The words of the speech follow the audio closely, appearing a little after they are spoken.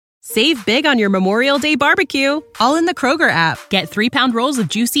Save big on your Memorial Day barbecue, all in the Kroger app. Get 3-pound rolls of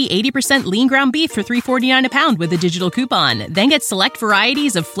juicy 80% lean ground beef for $3.49 a pound with a digital coupon. Then get select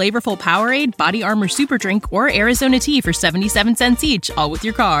varieties of flavorful Powerade, Body Armor Super Drink, or Arizona tea for 77 cents each, all with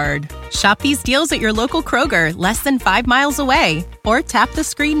your card. Shop these deals at your local Kroger, less than 5 miles away. Or tap the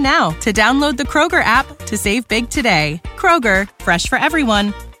screen now to download the Kroger app to save big today. Kroger, fresh for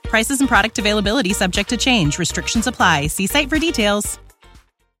everyone. Prices and product availability subject to change. Restrictions apply. See site for details.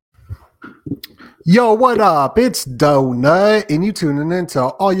 Yo, what up? It's Donut, and you tuning into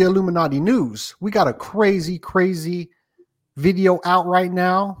all your Illuminati news. We got a crazy video out right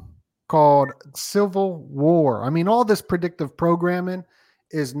now called Civil War. I mean, all this predictive programming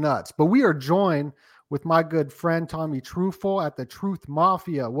is nuts, but we are joined with my good friend Tommy Truthful at the Truth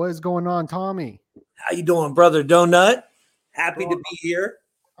Mafia. What is going on, Tommy? How you doing, brother Donut? Happy to be here.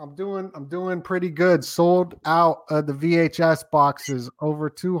 I'm doing pretty good. Sold out the VHS boxes, over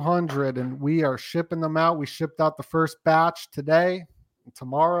 200, and we are shipping them out. We shipped out the first batch today, and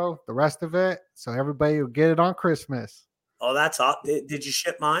tomorrow, the rest of it. So everybody will get it on Christmas. Oh, that's hot. Did you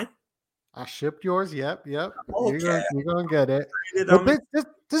ship mine? I shipped yours. Yep. Okay. You're gonna get it. Well,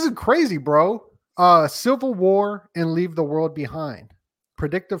 this is crazy, bro. Civil War and Leave the World Behind.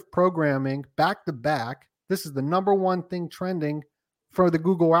 Predictive programming back to back. This is the number one thing trending for the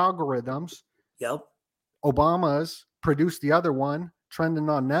Google algorithms. Yep. Obama's produced the other one, trending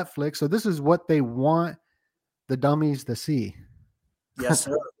on Netflix. So this is what they want the dummies to see. Yes,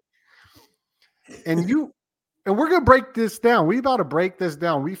 sir. And we're gonna break this down. We about to break this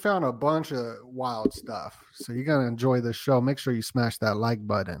down. We found a bunch of wild stuff. So you're gonna enjoy this show. Make sure you smash that like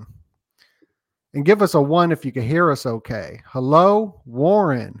button. And give us a 1 if you can hear us okay. Hello,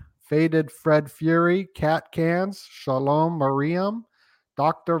 Warren, Faded Fred Fury, Cat Cans, Shalom Mariam,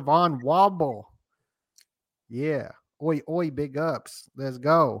 Dr. Von Wobble. Yeah. Oi, big ups. Let's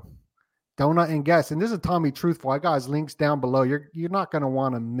go. Donut and Guess. And this is Tommy Truthful. I got his links down below. You're not going to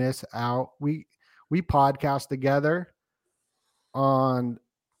want to miss out. We podcast together on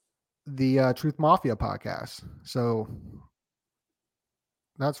the Truth Mafia podcast. So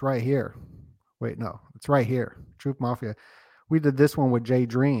that's right here. Wait, no, it's right here. Truth Mafia. We did this one with Jay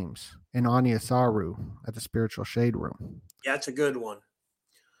Dreams and Anya Saru at the Spiritual Shade Room. Yeah, it's a good one.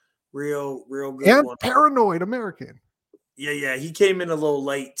 Real good and one. Paranoid American. Yeah. He came in a little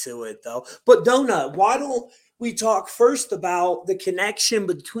late to it, though. But Donut, why don't we talk first about the connection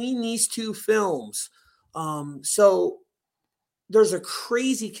between these two films? So there's a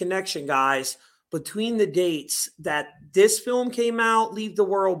crazy connection, guys, between the dates that this film came out, Leave the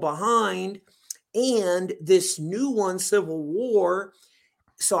World Behind, and this new one, Civil War.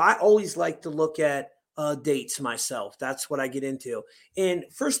 So I always like to look at dates myself. That's what I get into. And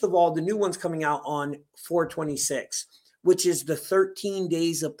first of all, the new one's coming out on 4/26, which is the 13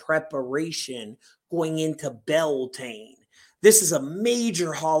 days of preparation going into Beltane. This is a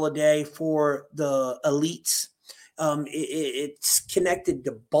major holiday for the elites. It's connected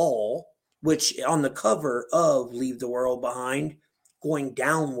to Baal, which on the cover of Leave the World Behind, going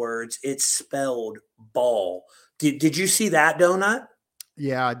downwards, it's spelled Baal. Did you see that, Donut?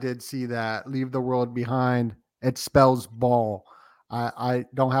 Yeah, I did see that. Leave the World Behind. It spells ball. I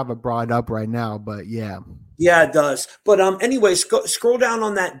don't have it brought up right now, but yeah. Yeah, it does. But anyway, scroll down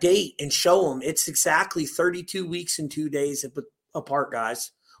on that date and show them. It's exactly 32 weeks and 2 days apart,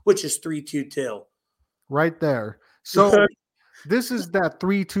 guys, which is 3/2/2. Right there. So this is that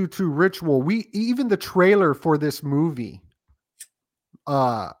 3/2/2 ritual. Even the trailer for this movie,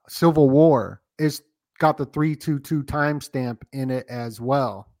 Civil War, is got the 3/2/2 timestamp in it as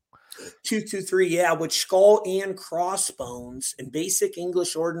well. 223, yeah, which skull and crossbones in basic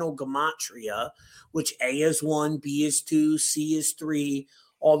English ordinal gematria, which A is 1, B is 2, C is 3,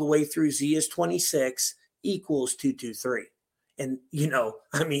 all the way through Z is 26, equals 223. And,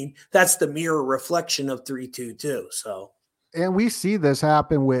 that's the mirror reflection of 3/2/2. So, and we see this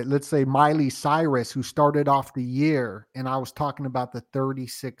happen with, let's say, Miley Cyrus, who started off the year, and I was talking about the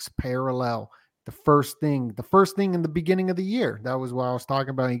 36 parallel. The first thing in the beginning of the year. That was what I was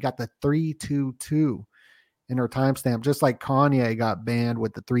talking about. He got the 3/2/2 in her timestamp, just like Kanye got banned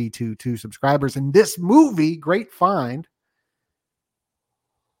with the 3/2/2 subscribers. And this movie, great find,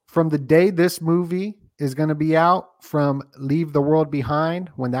 from the day this movie is going to be out, from Leave the World Behind,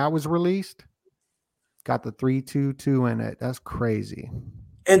 when that was released, got the 3/2/2 in it. That's crazy.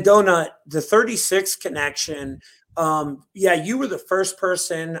 And Donut, the 36 connection. You were the first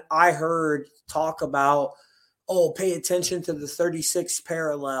person I heard talk about, pay attention to the 36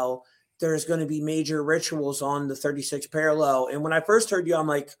 parallel. There's going to be major rituals on the 36 parallel. And when I first heard you, I'm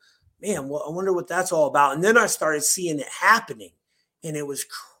like, man, well, I wonder what that's all about. And then I started seeing it happening. and it was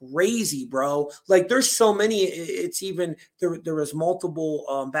crazy, bro. Like there's so many. It's even there was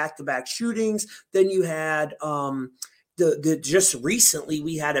multiple back-to-back shootings. Then you had the just recently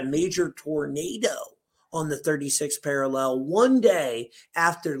we had a major tornado on the 36th parallel one day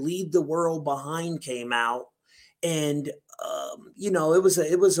after Leave the World Behind came out, and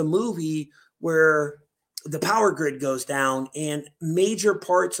it was a movie where the power grid goes down, and major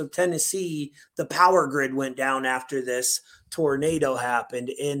parts of Tennessee, the power grid went down after this tornado happened.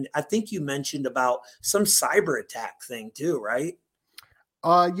 And I think you mentioned about some cyber attack thing too, right?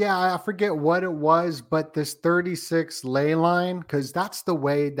 Yeah, I forget what it was, but this 36 ley line, because that's the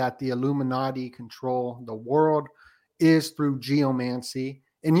way that the Illuminati control the world is through geomancy.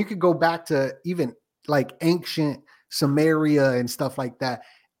 And you could go back to even like ancient Samaria and stuff like that.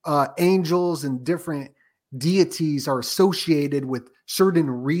 Angels and different deities are associated with certain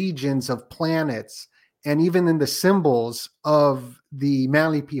regions of planets. And even in the symbols of the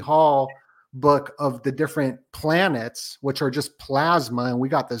Manly P. Hall book of the different planets, which are just plasma, and we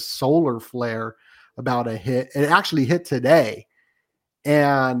got this solar flare about to hit. It actually hit today.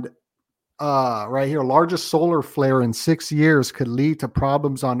 And right here, largest solar flare in 6 years could lead to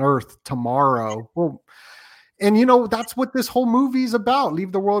problems on Earth tomorrow. Well, and that's what this whole movie is about.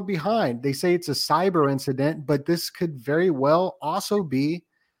 Leave the World Behind. They say it's a cyber incident, but this could very well also be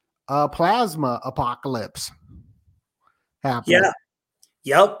a plasma apocalypse happening. Yeah.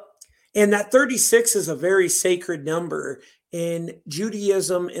 Yep. And that 36 is a very sacred number. In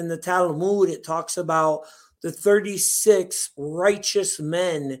Judaism, in the Talmud, it talks about the 36 righteous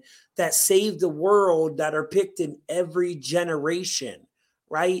men that saved the world that are picked in every generation,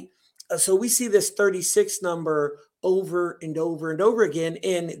 right? So we see this 36 number over and over and over again.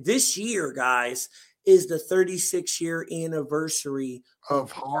 And this year, guys, is the 36-year anniversary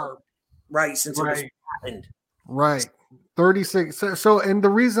Of HAARP. Right, since it was happened. Right. 36. So, and the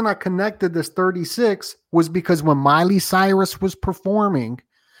reason I connected this 36 was because when Miley Cyrus was performing,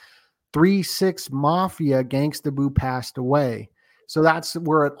 3-6 Mafia Gangsta Boo passed away. So that's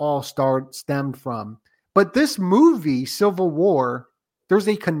where it all stemmed from. But this movie, Civil War, there's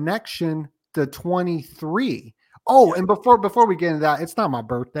a connection to 23. Oh, and before we get into that, it's not my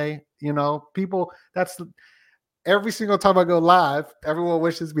birthday. People, that's every single time I go live, everyone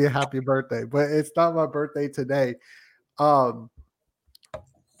wishes me a happy birthday, but it's not my birthday today. But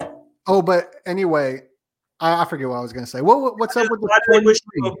anyway, I forget what I was going to say. What's up with the? Why do they wish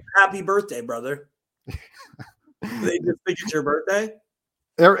you a happy birthday, brother? They just think it's your birthday.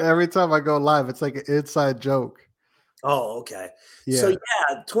 Every time I go live, it's like an inside joke. Oh, okay. Yeah. So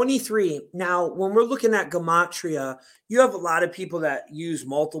 23. Now, when we're looking at gematria, you have a lot of people that use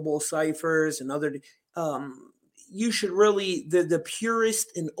multiple ciphers and other. You should really the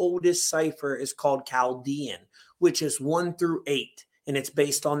purest and oldest cipher is called Chaldean, which is 1 through 8, and it's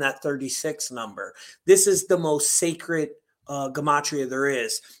based on that 36 number. This is the most sacred gematria there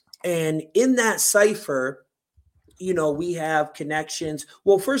is, and in that cipher, we have connections.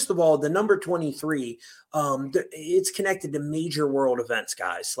 Well, first of all, the number 23, it's connected to major world events,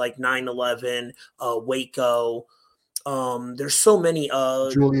 guys, like 9/11, Waco. There's so many.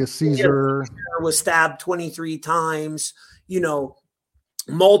 Julius Caesar was stabbed 23 times.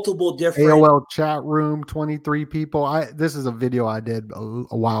 Multiple different AOL chat room, 23 people. This is a video I did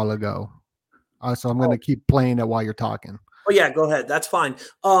a while ago, so I'm going to keep playing it while you're talking. Oh yeah, go ahead. That's fine.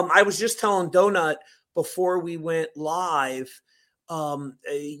 I was just telling Donut before we went live. You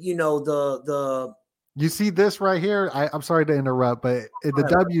see this right here? I'm sorry to interrupt, but the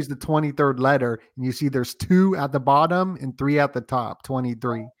W is the 23rd letter, and you see there's 2 at the bottom and 3 at the top,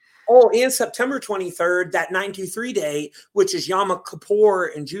 23. Oh, and September 23rd, that 923 day, which is Yom Kippur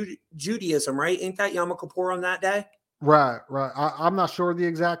in Judaism, right? Ain't that Yom Kippur on that day? Right. I'm not sure the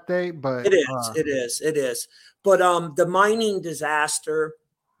exact date, but it is. But the mining disaster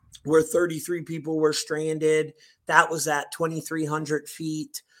where 33 people were stranded, that was at 2,300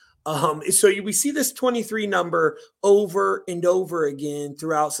 feet. So we see this 23 number over and over again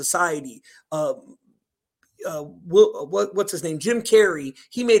throughout society. What's his name? Jim Carrey.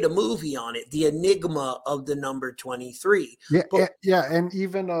 He made a movie on it, The Enigma of the Number 23. Yeah, and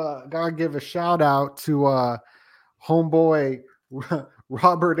even gotta give a shout out to homeboy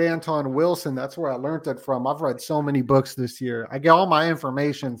Robert Anton Wilson. That's where I learned it from. I've read so many books this year. I get all my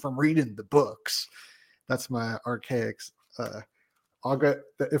information from reading the books. That's my archaics. I'll get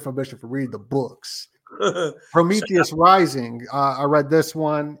the information from reading the books. Prometheus Rising. I read this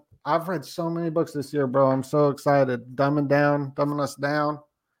one. I've read so many books this year, bro. I'm so excited. Dumbing us down.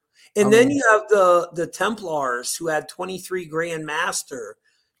 And then you have the Templars who had 23 Grand Master.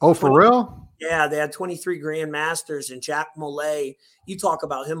 Oh, for real? Yeah, they had 23 grandmasters, and Jack Molay, you talk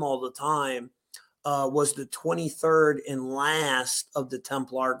about him all the time, was the 23rd and last of the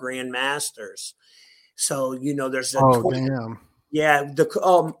Templar grandmasters. So, there's a Oh, 20, damn. yeah,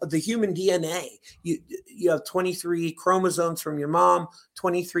 the human DNA. You have 23 chromosomes from your mom,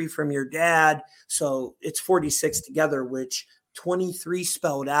 23 from your dad. So it's 46 together, which 23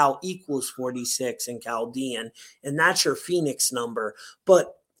 spelled out equals 46 in Chaldean, and that's your Phoenix number.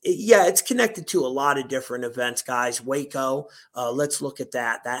 But yeah, it's connected to a lot of different events, guys. Waco, let's look at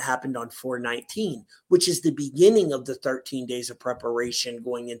that. That happened on 4/19, which is the beginning of the 13 days of preparation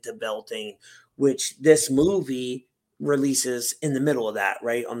going into Beltane, which this movie releases in the middle of that,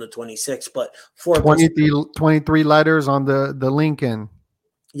 right, on the 26th. But 23 letters on the Lincoln.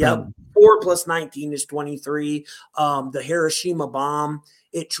 Yep. 4 plus 19 is 23. The Hiroshima bomb,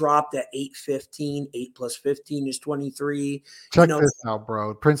 it dropped at 8:15. 8 plus 15 is 23. Check this out,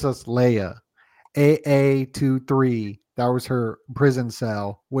 bro. Princess Leia, AA23. That was her prison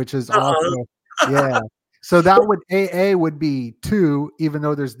cell, which is also, yeah. So that would, AA would be 2, even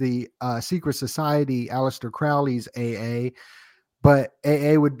though there's the Secret Society, Aleister Crowley's AA. But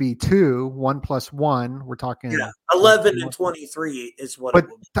AA would be 2, 1 plus 1. We're talking 11 and 23 is what but it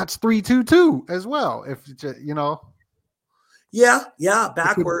will be. That's 322 as well. If Yeah,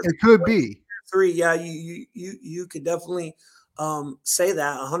 backwards. It could be 3. Yeah, you could definitely say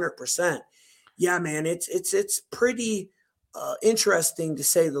that 100%. Yeah, man, it's pretty interesting to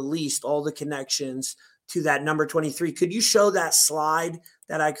say the least, all the connections to that number 23. Could you show that slide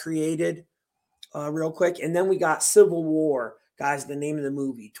that I created real quick? And then we got Civil War. Guys, the name of the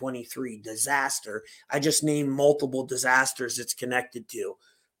movie, 23, disaster. I just named multiple disasters it's connected to.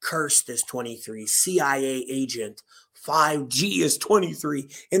 Cursed is 23, CIA agent, 5G is 23.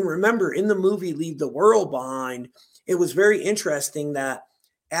 And remember, in the movie Leave the World Behind, it was very interesting that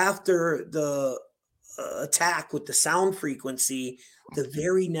after the attack with the sound frequency, the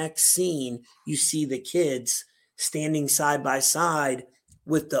very next scene, you see the kids standing side by side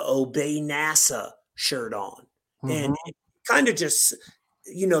with the Obey NASA shirt on. And kind of just,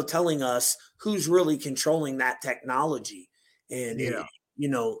 telling us who's really controlling that technology. And,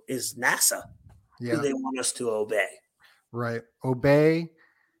 is NASA who they want us to obey. Right. Obey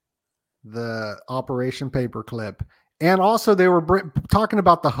the Operation Paperclip. And also they were talking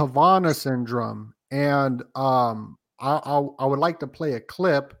about the Havana syndrome. And I would like to play a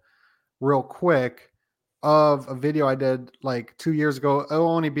clip real quick of a video I did like 2 years ago. It'll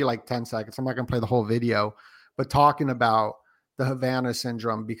only be like 10 seconds. I'm not going to play the whole video, but talking about the Havana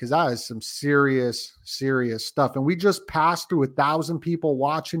syndrome, because that is some serious, serious stuff. And we just passed through 1,000 people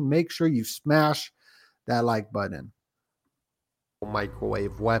watching. Make sure you smash that like button.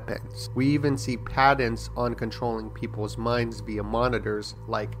 Microwave weapons. We even see patents on controlling people's minds via monitors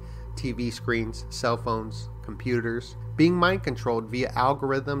like TV screens, cell phones, computers, being mind controlled via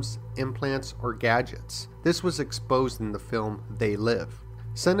algorithms, implants, or gadgets. This was exposed in the film They Live.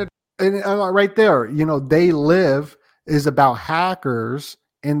 Senator, and right there, They Live is about hackers,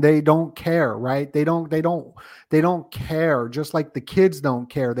 and they don't care, right? They don't care. Just like the kids don't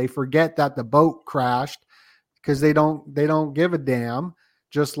care. They forget that the boat crashed because they don't give a damn.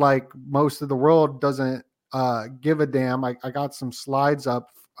 Just like most of the world doesn't give a damn. I got some slides up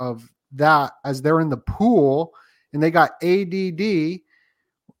of that as they're in the pool and they got ADD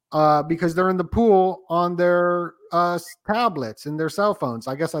because they're in the pool on their tablets and their cell phones.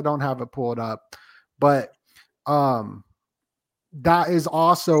 I guess I don't have it pulled up, but that is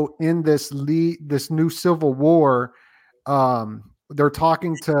also in this new Civil War. They're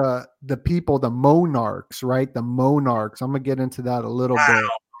talking to the people, the monarchs, right? The monarchs. I'm gonna get into that a little bit.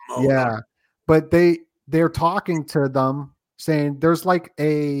 Yeah, but they're talking to them, saying there's like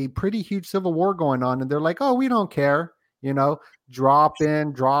a pretty huge civil war going on, and they're like, "Oh, we don't care," drop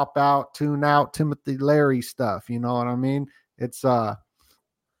in, drop out, tune out, Timothy Leary stuff. You know what I mean? It's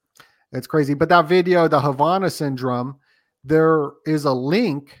crazy. But that video, the Havana syndrome, there is a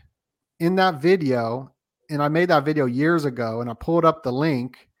link in that video. And I made that video years ago and I pulled up the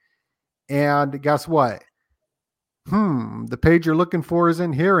link and guess what? The page you're looking for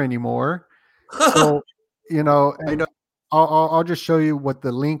isn't here anymore. So, and I'll just show you what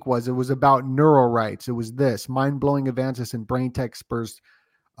the link was. It was about neural rights. It was this mind-blowing advances in brain tech spurs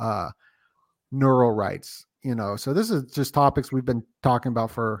neural rights, so this is just topics we've been talking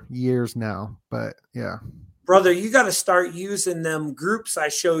about for years now, but yeah. Brother, you got to start using them groups I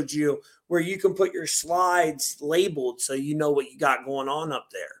showed you where you can put your slides labeled so you know what you got going on up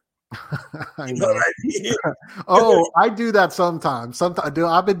there. I You know know. what I mean? Oh, I do that sometimes. Sometimes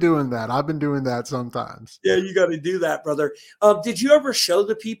I've been doing that. I've been doing that sometimes. Yeah, you got to do that, brother. Did you ever show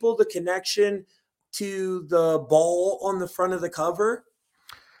the people the connection to the ball on the front of the cover?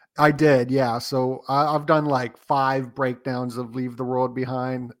 I did, yeah. So I've done like 5 breakdowns of Leave the World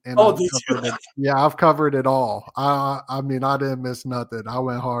Behind, and Oh, I've did you? covered it. Yeah, I've covered it all. I mean, I didn't miss nothing. I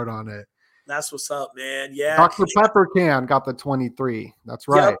went hard on it. That's what's up, man. Yeah. Dr. Pepper can got the 23. That's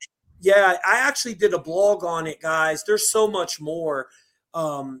Yep. right. Yeah, I actually did a blog on it, guys. There's so much more.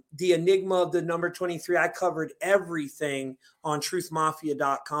 The enigma of the number 23. I covered everything on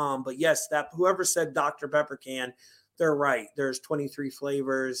truthmafia.com. But yes, that whoever said Dr. Pepper can, they're right. There's 23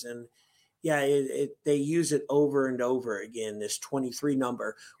 flavors, and yeah, they use it over and over again, this 23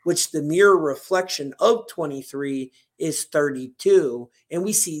 number, which the mirror reflection of 23 is 32. And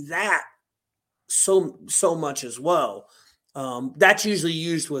we see that so much as well. That's usually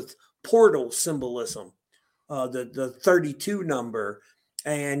used with portal symbolism, the 32 number.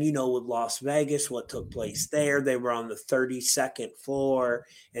 And, with Las Vegas, what took place there, they were on the 32nd floor,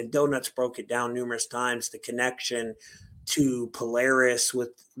 and Donuts broke it down numerous times, the connection to Polaris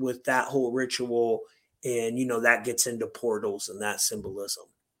with that whole ritual. And, that gets into portals and that symbolism.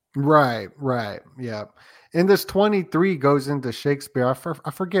 Right. Yeah. And this 23 goes into Shakespeare. I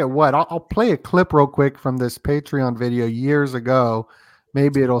forget what. I'll play a clip real quick from this Patreon video years ago.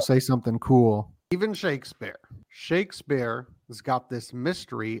 Maybe it'll say something cool. Even Shakespeare. Shakespeare has got this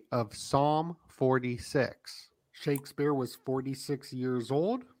mystery of Psalm 46. Shakespeare was 46 years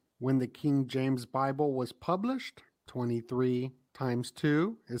old when the King James Bible was published. 23 times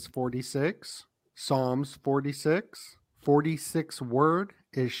 2 is 46. Psalms 46. 46 word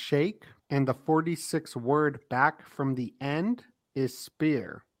is shake, and the 46 word back from the end is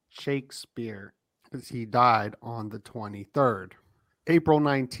spear. Shakespeare, because he died on the 23rd. April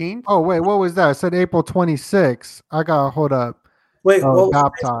 19th. Oh, wait, what was that? I said April 26th. I got to hold up. Wait,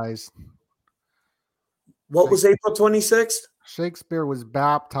 Baptized. What was April 26th? Shakespeare was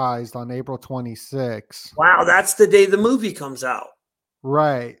baptized on April 26th. Wow, that's the day the movie comes out.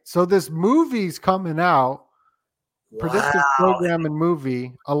 Right. So this movie's coming out. Predictive program and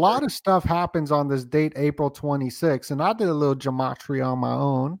movie. A lot of stuff happens on this date, April 26th, and I did a little gematria on my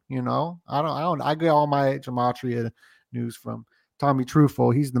own. I get all my gematria news from Tommy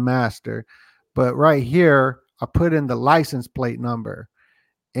Truthful. He's the master. But right here, I put in the license plate number,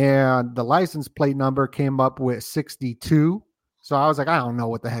 and the license plate number came up with 62. So I was like, I don't know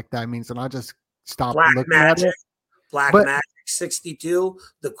what the heck that means, and I just stopped looking at it. Black Magic 62.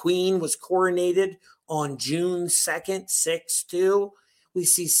 The Queen was coronated on June 2nd, 6-2. We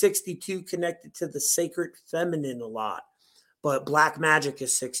see 62 connected to the sacred feminine a lot. But Black Magic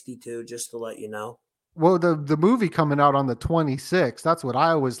is 62, just to let you know. Well, the movie coming out on the 26th, that's what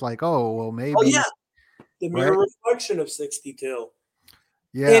I was like, oh, well, maybe. Oh, yeah. The mirror reflection of 62.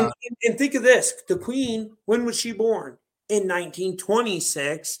 Yeah. And think of this. The Queen, when was she born? In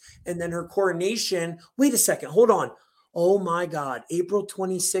 1926. And then her coronation. Wait a second. Hold on. Oh my God. April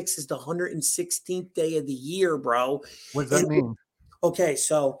 26th is the 116th day of the year, bro. What does that mean? Okay,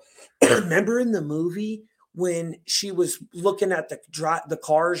 so remember in the movie when she was looking at the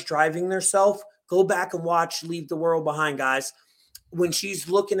cars driving themselves? Go back and watch Leave the World Behind, guys. When she's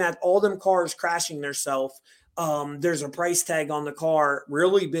looking at all them cars crashing themselves, there's a price tag on the car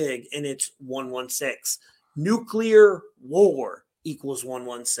really big, and it's 116. Nuclear war equals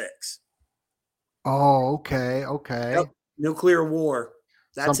 116. Oh, okay. Yep. Nuclear war.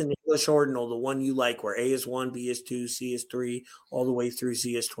 That's an English ordinal, the one you like, where A is 1, B is 2, C is 3, all the way through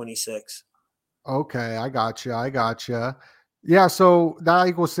Z is 26. Okay, I got you. Yeah, so that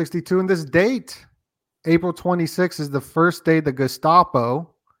equals 62. And this date, April 26th, is the first day the Gestapo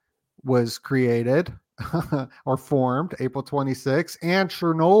was created or formed, April 26th, and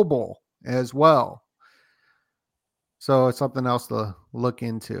Chernobyl as well. So it's something else to look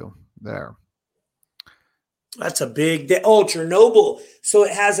into there. That's a big day. Oh, Chernobyl. So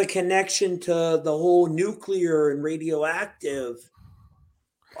it has a connection to the whole nuclear and radioactive.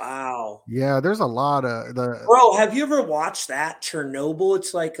 Wow. Yeah, there's a lot of the. Bro, have you ever watched that Chernobyl?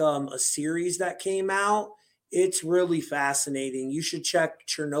 It's like a series that came out. It's really fascinating. You should check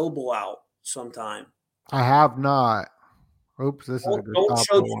Chernobyl out sometime. I have not. Oops, this is a good. Don't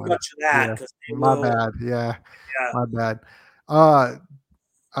show too much of that. Yeah, my bad. Yeah, my bad.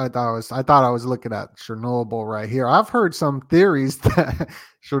 I thought I was looking at Chernobyl right here. I've heard some theories that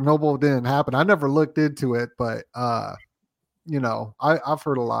Chernobyl didn't happen. I never looked into it, but I've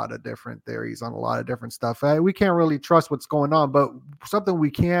heard a lot of different theories on a lot of different stuff. We can't really trust what's going on, but something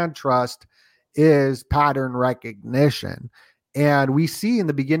we can trust is pattern recognition. And we see in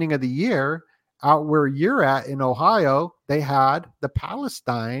the beginning of the year, out where you're at in Ohio, they had the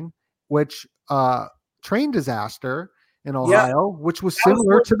Palestine, which train disaster in Yeah, Ohio, which was that was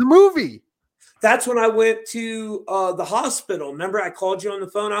similar to the movie. that's when I went to the hospital. Remember, I called you on the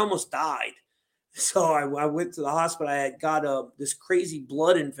phone. I almost died. So I went to the hospital. I had got this crazy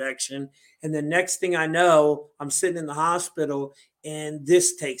blood infection, and the next thing I know, I'm sitting in the hospital, and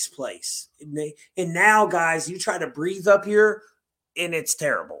this takes place. And now, guys, you try to breathe up here, and it's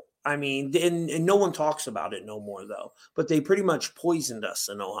terrible. I mean, and no one talks about it no more, though. But they pretty much poisoned us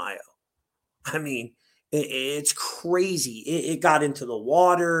in Ohio. I mean, it's crazy. It got into the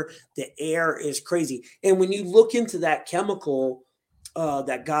water. The air is crazy. And when you look into that chemical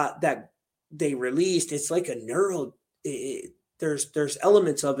that they released, it's like a there's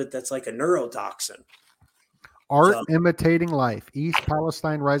elements of it that's like a neurotoxin. Art imitating life. East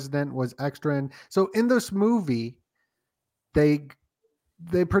Palestine resident was extra in. So in this movie, they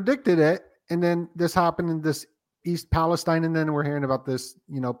predicted it, and then this happened in this East Palestine, and then we're hearing about this,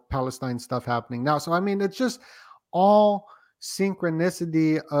 Palestine stuff happening now. So I mean, it's just all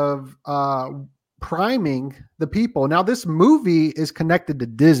synchronicity of priming the people. Now this movie is connected to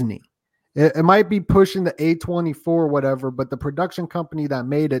Disney. It might be pushing the A24 or whatever, but the production company that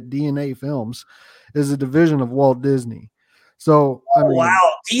made it, DNA Films, is a division of Walt Disney. So I mean,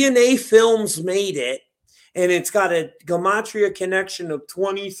 wow, DNA Films made it, and it's got a gematria connection of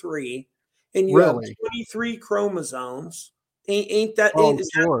 23, and you have 23 chromosomes. Ain't that? Is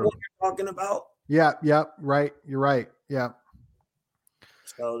that what you're talking about? Yeah, right. You're right. Yeah.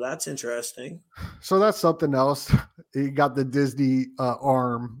 So that's interesting. So that's something else. You got the Disney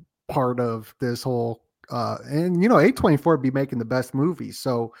arm part of this whole, and A24 be making the best movies.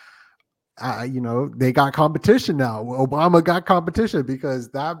 So, they got competition now. Obama got competition because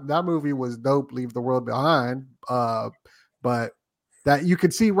that movie was dope. Leave the World Behind. But that you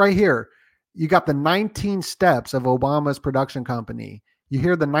can see right here, you got the 19 steps of Obama's production company. You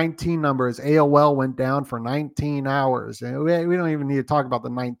hear the 19 numbers. AOL went down for 19 hours. And we don't even need to talk about the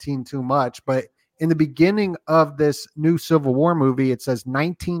 19 too much. But in the beginning of this new Civil War movie, it says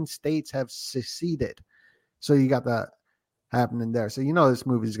 19 states have seceded. So you got that happening there. So this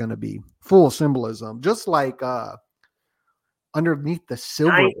movie is going to be full symbolism. Just like underneath the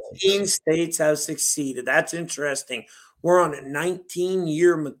silver. 19 states have succeeded. That's interesting. We're on a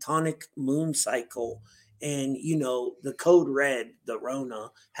 19-year Metonic moon cycle. And, the code red, the Rona,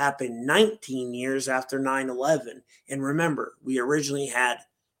 happened 19 years after 9/11. And remember, we originally had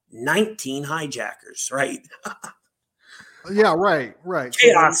 19 hijackers, right? Yeah, right.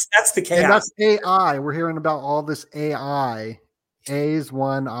 Chaos. That's the chaos. And that's AI. We're hearing about all this AI. A's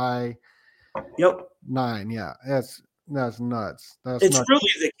 1, I. Yep. 9. Yeah, that's nuts. It's nuts.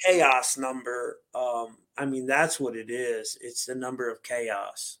 Really the chaos number. I mean, that's what it is. It's the number of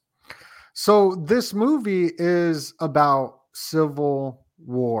chaos. So this movie is about Civil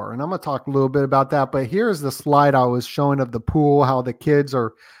War, and I'm going to talk a little bit about that. But here's the slide I was showing of the pool, how the kids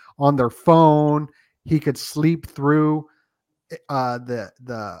are on their phone. He could sleep through the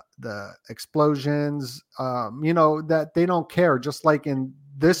explosions. That they don't care. Just like in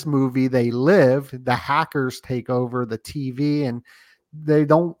this movie, they live. The hackers take over the TV, and they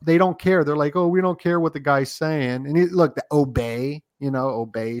don't care. They're like, oh, we don't care what the guy's saying. And look, the obey.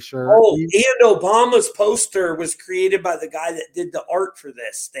 Obey, sure. Oh, and Obama's poster was created by the guy that did the art for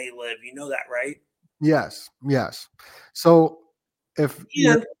this. They Live. You know that, right? Yes. So if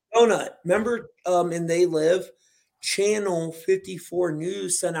Donut, remember in They Live, Channel 54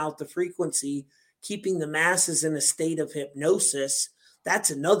 News sent out the frequency, keeping the masses in a state of hypnosis. That's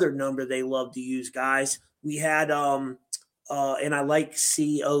another number they love to use, guys. We had and I like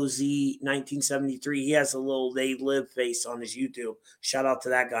COZ 1973. He has a little They Live face on his YouTube. Shout out to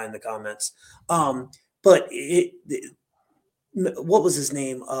that guy in the comments. But what was his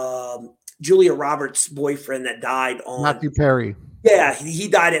name? Julia Roberts' boyfriend that died on Matthew Perry. Yeah, he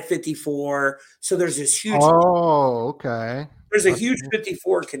died at 54. So there's this huge. Oh, okay. There's a huge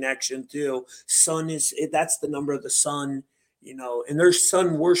 54 connection too. Sun that's the number of the sun, and there's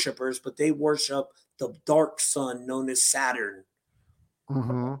sun worshipers, but they worship the dark sun known as Saturn.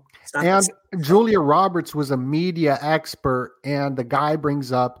 Mm-hmm. And Julia Roberts was a media expert, and the guy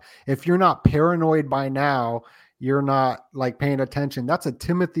brings up, if you're not paranoid by now, you're not like paying attention. That's a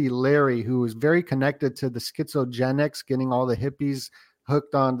Timothy Leary who is very connected to the schizogenics, getting all the hippies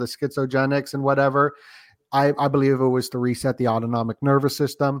hooked on the schizogenics and whatever. I believe it was to reset the autonomic nervous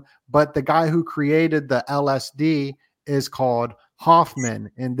system. But the guy who created the LSD is called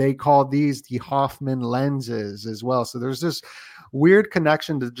Hoffman, and they call these the Hoffman lenses as well. So there's this weird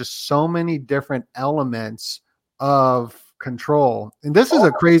connection to just so many different elements of control. And this is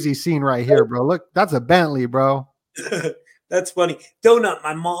a crazy scene right here, bro. Look, that's a Bentley, bro. That's funny. Donut,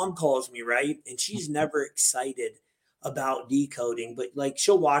 my mom calls me, right? And she's never excited about decoding, but like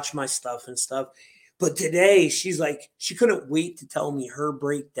she'll watch my stuff and stuff. But today she's like, she couldn't wait to tell me her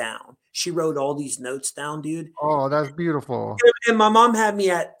breakdown. She wrote all these notes down, dude. Oh, that's beautiful. And my mom had me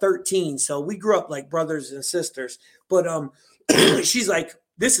at 13. So we grew up like brothers and sisters. But she's like,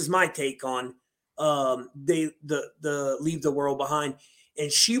 this is my take on the Leave the World Behind. And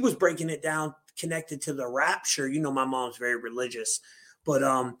she was breaking it down connected to the rapture. You know, my mom's very religious, but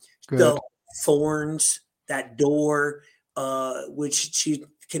the thorns, that door, which she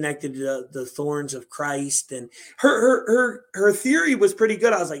connected to the thorns of Christ, and her theory was pretty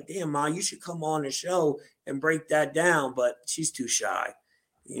good. I was like, damn, Ma, you should come on the show and break that down, but she's too shy.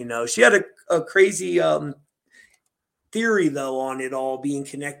 You know, she had a crazy theory though on it all being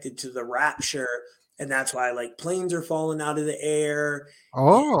connected to the rapture, and that's why like planes are falling out of the air.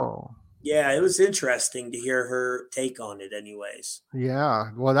 Oh. Yeah, it was interesting to hear her take on it anyways. Yeah.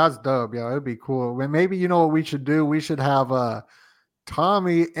 Well, that's dope. Yeah, it'd be cool. Maybe you know what we should do? We should have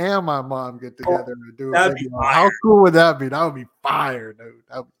Tommy and my mom get together and do it. How cool would that be? That would be fire, dude.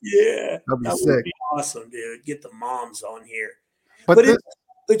 That'd be sick. Would be awesome, dude. Get the moms on here. But it's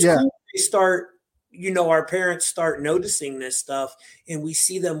cool they start, you know, our parents start noticing this stuff and we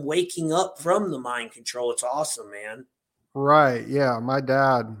see them waking up from the mind control. It's awesome, man. Right. Yeah. My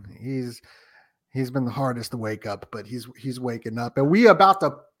dad, he's been the hardest to wake up, but he's waking up. And we about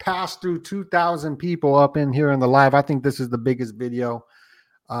to pass through 2,000 people up in here in the live. I think this is the biggest video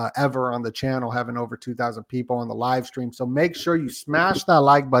ever on the channel, having over 2,000 people on the live stream. So make sure you smash that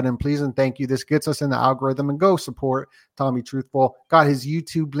like button, please, and thank you. This gets us in the algorithm, and go support Tommy Truthful. Got his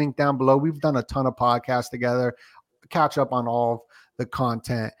YouTube link down below. We've done a ton of podcasts together. Catch up on all of the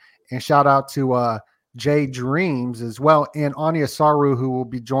content. And shout out to Jay Dreams as well, and Anya Saru, who will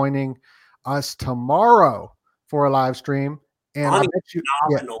be joining us tomorrow for a live stream. And I bet you,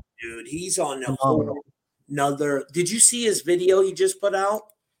 phenomenal, dude. He's on a whole another. Did you see his video he just put out?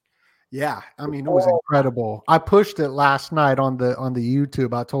 Yeah, I mean, it was incredible. I pushed it last night on the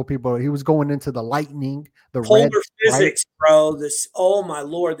YouTube. I told people he was going into the lightning, the polar red physics, light. Bro. This, oh my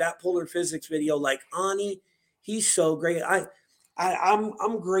Lord, that polar physics video, like Ani, he's so great.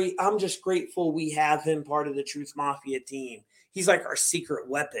 I'm great. I'm just grateful we have him part of the Truth Mafia team. He's like our secret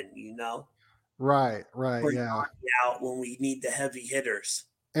weapon, you know? Right, yeah. Out when we need the heavy hitters.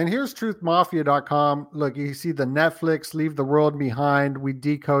 And here's truthmafia.com. Look, you see the Netflix Leave the World Behind. We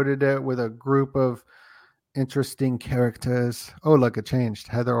decoded it with a group of interesting characters. Oh, look, it changed.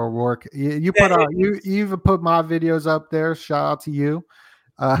 Heather O'Rourke. You put out, you even put my videos up there. Shout out to you.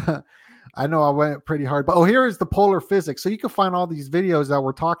 I know I went pretty hard, but here is the polar physics. So you can find all these videos that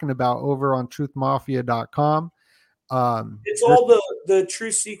we're talking about over on truthmafia.com. It's all the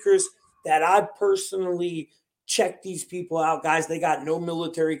truth seekers that I personally check these people out, guys. They got no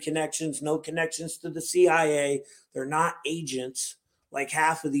military connections, no connections to the CIA. They're not agents like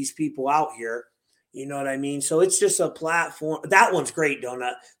half of these people out here. You know what I mean? So it's just a platform. That one's great,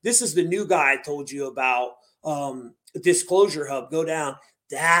 Donut. This is the new guy I told you about, Disclosure Hub. Go down.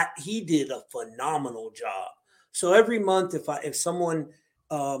 That he did a phenomenal job. So every month, if someone,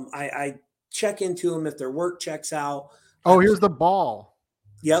 I check into them, if their work checks out. Oh, here's the ball.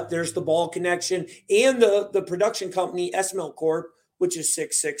 Yep, there's the ball connection, and the production company SML Corp, which is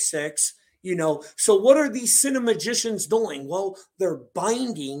 666. You know, so what are these cinemagicians doing? Well, they're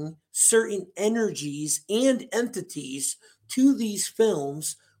binding certain energies and entities to these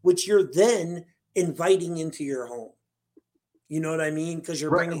films, which you're then inviting into your home. You know what I mean? Because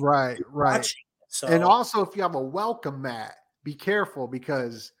you're bringing right. So, and also, if you have a welcome mat, be careful,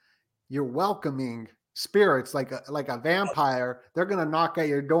 because you're welcoming spirits like a vampire. They're going to knock at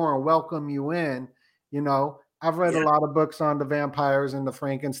your door and welcome you in. You know, I've read a lot of books on the vampires and the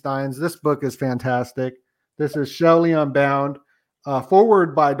Frankensteins. This book is fantastic. This is Shelley Unbound,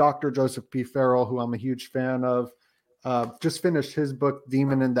 forward by Dr. Joseph P. Farrell, who I'm a huge fan of. Just finished his book,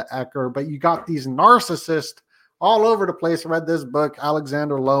 Demon in the Ecker. But you got these narcissists all over the place. I read this book,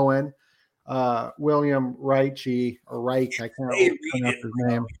 Alexander Lowen, William Reich, I can't pronounce his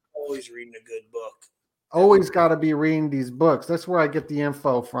name. Always reading a good book. Always got to be reading these books. That's where I get the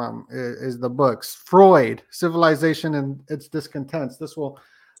info from, is the books. Freud, Civilization and Its Discontents.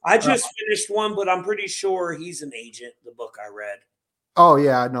 I just finished one, but I'm pretty sure he's an agent, the book I read. Oh,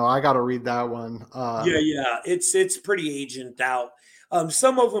 yeah. No, I got to read that one. Yeah. It's pretty agent out.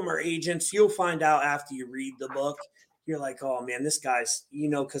 Some of them are agents. You'll find out after you read the book. You're like, oh, man, this guy's, you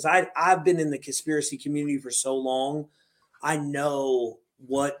know, because I've been in the conspiracy community for so long. I know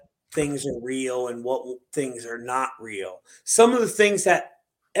what things are real and what things are not real. Some of the things that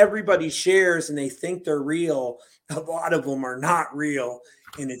everybody shares and they think they're real, a lot of them are not real,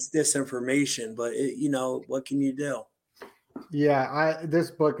 and it's disinformation. But what can you do? Yeah,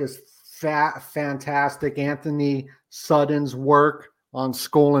 this book is fantastic. Anthony Sutton's work on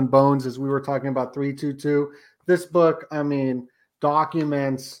Skull and Bones, as we were talking about 322. This book, I mean,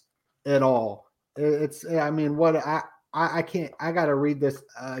 documents it all. I can't, I got to read this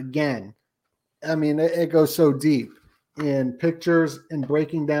again. I mean, it goes so deep in pictures and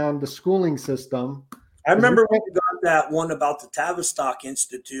breaking down the schooling system. I remember when you got that one about the Tavistock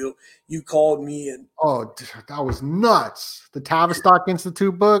Institute, you called me and that was nuts. The Tavistock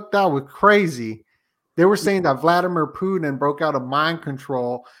Institute book, that was crazy. They were saying that Vladimir Putin broke out of mind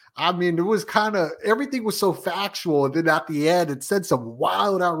control. I mean, it was kind of, everything was so factual. And then at the end, it said some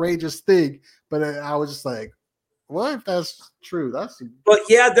wild, outrageous thing. But I was just like, what if that's true? But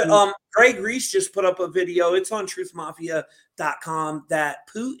yeah, Greg Reese just put up a video. It's on truthmafia.com that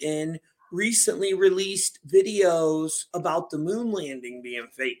Putin recently released videos about the moon landing being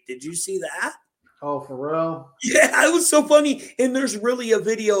fake. Did you see that? Oh, for real? Yeah, it was so funny. And there's really a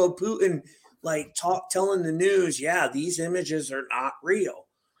video of Putin telling the news, yeah, these images are not real.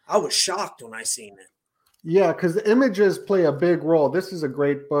 I was shocked when I seen it. Yeah, because the images play a big role. This is a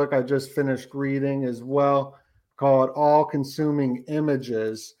great book I just finished reading as well, called All Consuming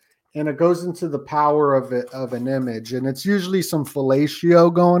Images. And it goes into the power of an image. And it's usually some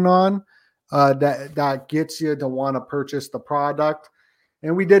fellatio going on that gets you to want to purchase the product.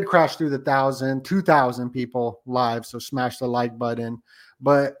 And we did crash through the 2,000 people live. So smash the like button.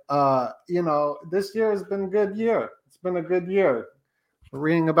 But, this year has been a good year. It's been a good year. We're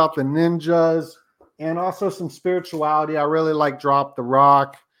reading about the ninjas and also some spirituality. I really like Drop the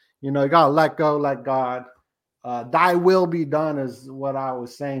Rock. You got to let go, let God. Thy will be done is what I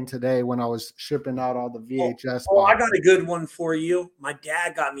was saying today when I was shipping out all the VHS. I got a good one for you. My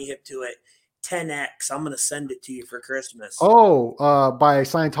dad got me hip to it. 10X. I'm going to send it to you for Christmas. By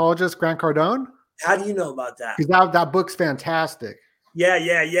Scientologist Grant Cardone? How do you know about that? Because that book's fantastic. Yeah,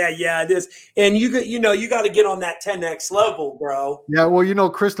 it is. And you got to get on that 10X level, bro. Yeah, well,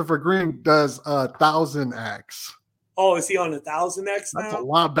 Christopher Green does 1000X. Oh, is he on 1000X now? That's a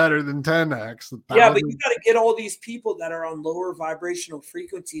lot better than 10X. Yeah, but you got to get all these people that are on lower vibrational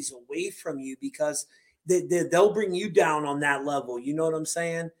frequencies away from you because they'll bring you down on that level. You know what I'm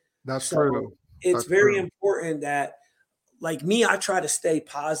saying? That's true. It's very important that, like me, I try to stay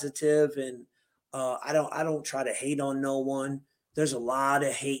positive and I don't try to hate on no one. There's a lot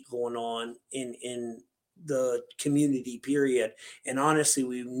of hate going on in the community, period. And honestly,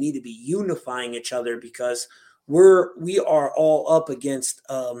 we need to be unifying each other because we are all up against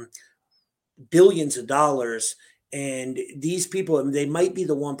billions of dollars. And these people, they might be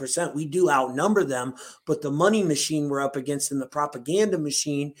the 1%. We do outnumber them, but the money machine we're up against and the propaganda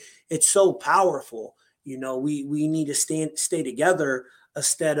machine, it's so powerful. We need to stay together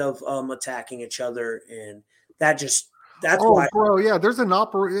instead of attacking each other. And that's why. Bro, yeah, there's an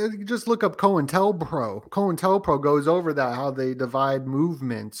you just look up COINTELPRO. COINTELPRO goes over that, how they divide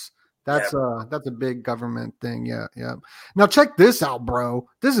movements. That's a big government thing. Yeah. Now check this out, bro.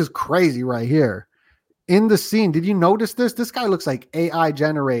 This is crazy right here. In the scene, did you notice this? This guy looks like AI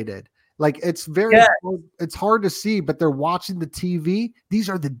generated. Like it's it's hard to see, but they're watching the TV. These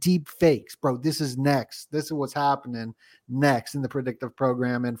are the deep fakes, bro. This is next. This is what's happening next in the predictive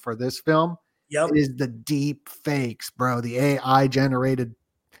programming for this film. Yep. Is the deep fakes, bro. The AI generated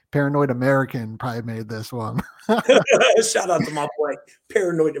Paranoid American probably made this one. Shout out to my boy,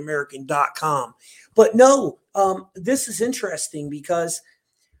 paranoidamerican.com. But no, this is interesting because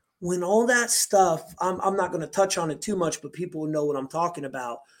when all that stuff, I'm not going to touch on it too much, but people know what I'm talking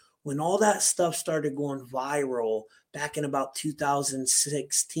about. When all that stuff started going viral back in about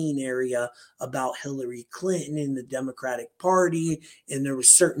 2016 area about Hillary Clinton and the Democratic Party, and there were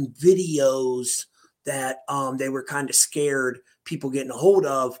certain videos that they were kind of scared people getting a hold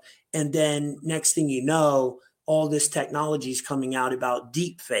of. And then next thing you know, all this technology is coming out about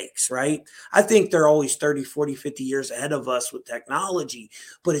deep fakes, right? I think they're always 30, 40, 50 years ahead of us with technology,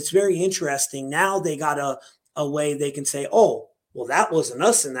 but it's very interesting. Now they got a way they can say, oh, well, that wasn't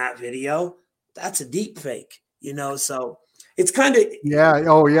us in that video. That's a deep fake, so it's kind of. Yeah.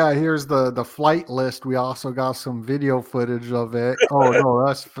 Oh yeah. Here's the flight list. We also got some video footage of it. Oh no,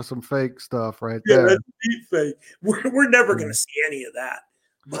 that's for some fake stuff right there. That's deep fake. We're never going to see any of that.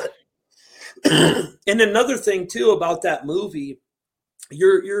 But and another thing too about that movie,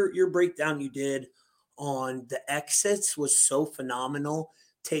 your breakdown you did on the exits was so phenomenal.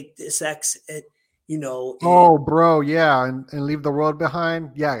 Take this exit Oh, bro, yeah, and leave the world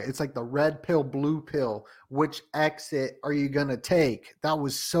behind. Yeah, it's like the red pill, blue pill. Which exit are you gonna take? That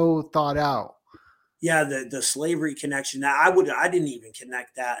was so thought out. Yeah, the slavery connection. That I didn't even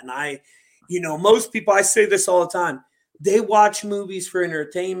connect that. And most people, I say this all the time, they watch movies for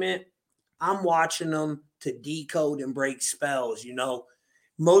entertainment. I'm watching them to decode and break spells.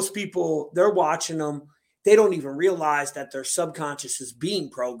 Most people, they're watching them, they don't even realize that their subconscious is being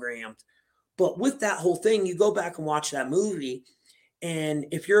programmed. But with that whole thing, you go back and watch that movie, and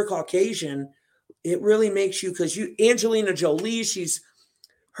if you're a Caucasian, it really makes you, because Angelina Jolie,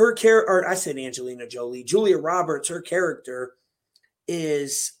 her character, or I said Angelina Jolie, Julia Roberts, her character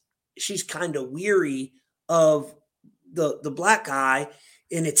she's kind of weary of the black guy,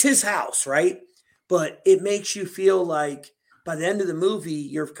 and it's his house, right? But it makes you feel like by the end of the movie,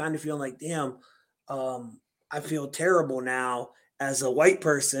 you're kind of feeling like, damn, I feel terrible now as a white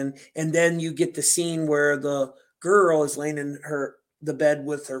person. And then you get the scene where the girl is laying in the bed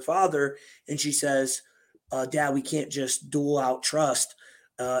with her father, and she says, Dad, we can't just duel out trust,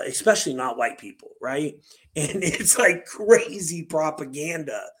 especially not white people, right? And it's like crazy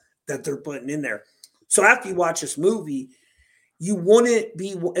propaganda that they're putting in there. So after you watch this movie, you wouldn't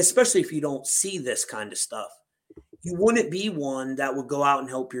be, especially if you don't see this kind of stuff, you wouldn't be one that would go out and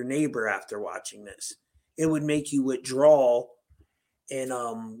help your neighbor after watching this. It would make you withdraw, and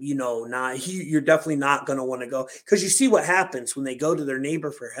you're definitely not going to want to go, because you see what happens when they go to their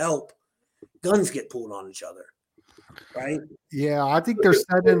neighbor for help. Guns get pulled on each other, right? Yeah, I think they're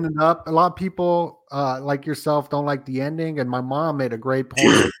setting it up. A lot of people like yourself don't like the ending, and my mom made a great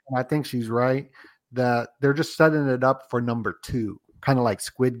point, and I think she's right, that they're just setting it up for number 2, kind of like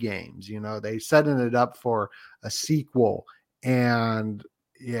Squid Games. They setting it up for a sequel, and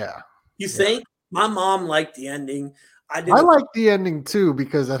yeah. You think? My mom liked the ending. I like the ending too,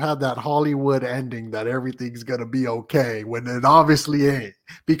 because it had that Hollywood ending that everything's gonna be okay when it obviously ain't.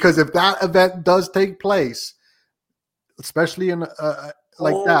 Because if that event does take place, especially in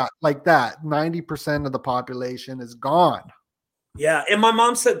like that, 90% of the population is gone. Yeah, and my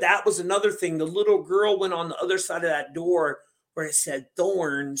mom said that was another thing. The little girl went on the other side of that door where it said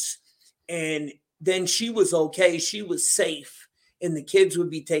thorns, and then she was okay. She was safe, and the kids would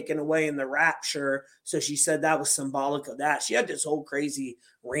be taken away in the rapture. So she said that was symbolic of that. She had this whole crazy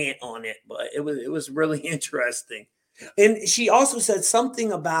rant on it, but it was really interesting. And she also said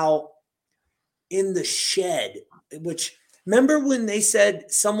something about in the shed, which, remember when they said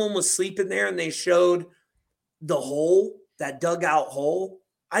someone was sleeping there and they showed the hole, that dugout hole?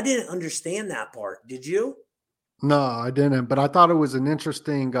 I didn't understand that part. Did you? No, I didn't, but I thought it was an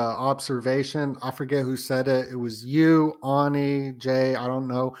interesting observation. I forget who said it. It was you, Ani, Jay, I don't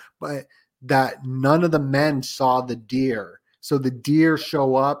know, but that none of the men saw the deer. So the deer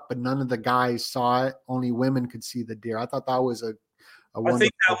show up, but none of the guys saw it. Only women could see the deer. I thought that was a I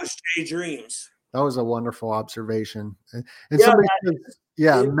think that was Jay Dreams. That was a wonderful observation. And Yeah, somebody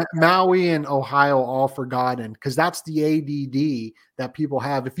said, Maui and Ohio all forgotten, because that's the ADD that people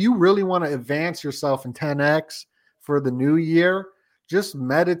have. If you really want to advance yourself in 10x for the new year, just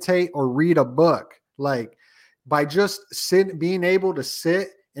meditate or read a book. Like, by just being able to sit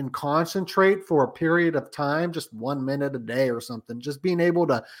and concentrate for a period of time, just 1 minute a day or something, just being able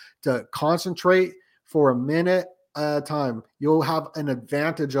to concentrate for a minute time, you'll have an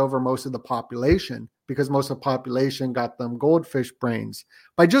advantage over most of the population, because most of the population got them goldfish brains.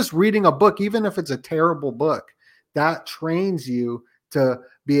 By just reading a book, even if it's a terrible book, that trains you to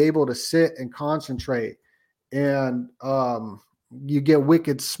be able to sit and concentrate, and you get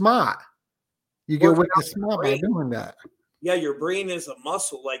wicked smart. You get wicked smart by doing that. Yeah, your brain is a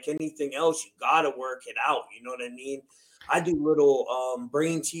muscle like anything else. You got to work it out. You know what I mean? I do little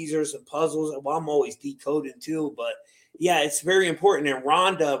brain teasers and puzzles. Well, I'm always decoding too, but yeah, it's very important. And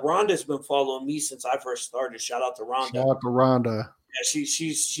Rhonda's been following me since I first started. Shout out to Rhonda. Shout out to Rhonda. Yeah,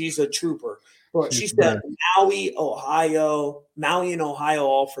 she's a trooper. But she said Maui and Ohio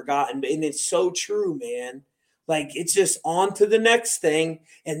all forgotten, and it's so true, man. Like, it's just on to the next thing,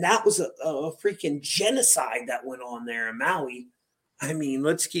 and that was a freaking genocide that went on there in Maui. I mean,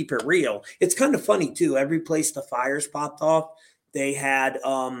 let's keep it real. It's kind of funny too. Every place the fires popped off, they had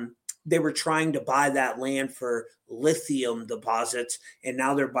they were trying to buy that land for lithium deposits, and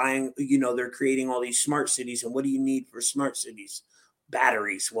now they're buying, they're creating all these smart cities. And what do you need for smart cities?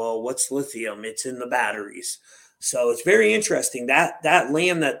 Batteries. Well, what's lithium? It's in the batteries. So it's very interesting. That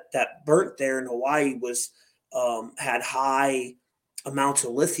land that burnt there in Hawaii was had high amounts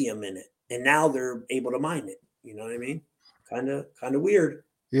of lithium in it, and now they're able to mine it. You know what I mean? Kind of weird.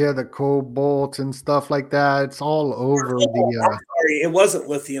 Yeah, the cobalt and stuff like that. It's all over I'm sorry, it wasn't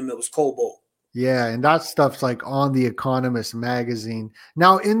lithium. It was cobalt. Yeah, and that stuff's like on The Economist magazine.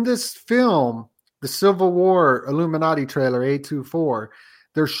 Now, in this film, the Civil War Illuminati trailer, A24,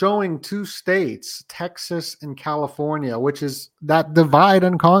 they're showing two states, Texas and California, which is that divide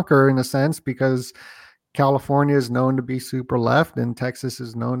and conquer in a sense, because California is known to be super left and Texas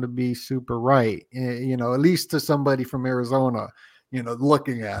is known to be super right, at least to somebody from Arizona,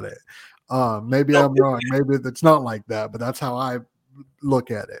 looking at it. Maybe No, I'm wrong. Maybe it's not like that, but that's how I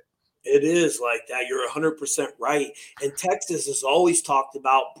look at it. it is like that. You're 100% right. And Texas has always talked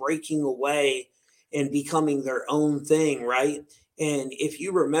about breaking away and becoming their own thing, right? And if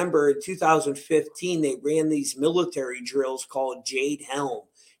you remember in 2015, they ran these military drills called Jade Helm.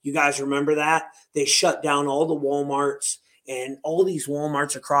 You guys remember that? They shut down all the Walmarts and all these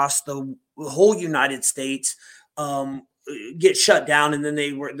Walmarts across the whole United States. Get shut down, and then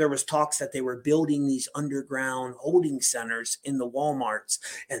there was talks that they were building these underground holding centers in the Walmarts,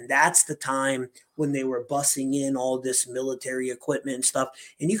 and that's the time when they were bussing in all this military equipment and stuff.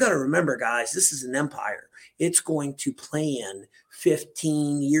 And you got to remember, guys, this is an empire. It's going to plan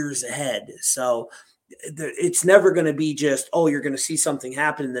 15 years ahead. So it's never going to be just, oh, you're going to see something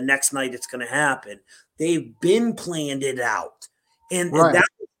happen and the next night it's going to happen. They've been planned it out. And that's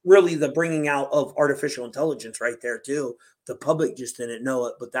really the bringing out of artificial intelligence right there too. The public just didn't know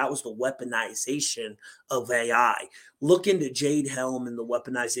it, but that was the weaponization of AI. Look into Jade Helm and the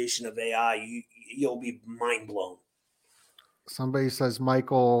weaponization of AI. You'll be mind blown. Somebody says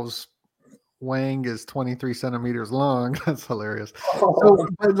Michael's wang is 23 centimeters long. That's hilarious. So,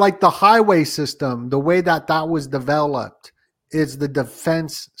 but like the highway system, the way that was developed is the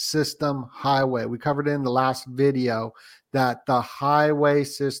defense system highway. We covered it in the last video that the highway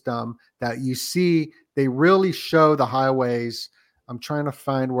system that you see, they really show the highways. I'm trying to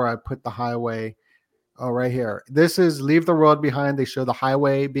find where I put the highway. Oh, right here. This is Leave the Road Behind. They show the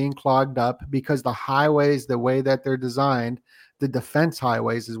highway being clogged up because the highways, the way that they're designed, the defense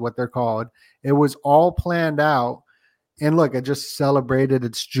highways is what they're called. It was all planned out. And look, it just celebrated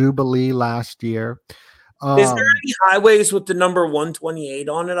its Jubilee last year. Is there any highways with the number 128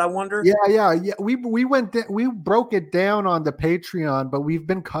 on it, I wonder? Yeah. We broke it down on the Patreon, but we've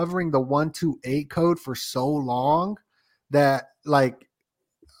been covering the 128 code for so long that like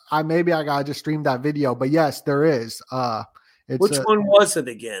I gotta just stream that video. But yes, there is. Which one was it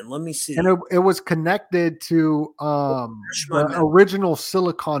again? Let me see. And it was connected to the original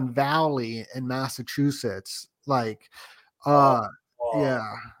Silicon Valley in Massachusetts. Like, yeah,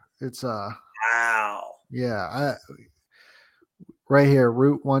 it's wow. Yeah, right here,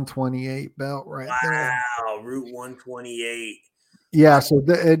 Route 128 belt right there. Wow, Route 128. Yeah, so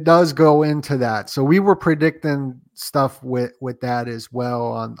it does go into that. So we were predicting stuff with that as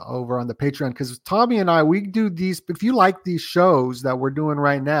well over on the Patreon, because Tommy and I, we do these. If you like these shows that we're doing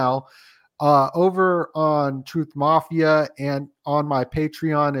right now, over on Truth Mafia and on my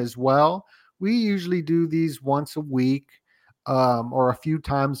Patreon as well, we usually do these once a week or a few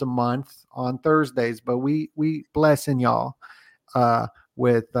times a month on Thursdays. But we blessing y'all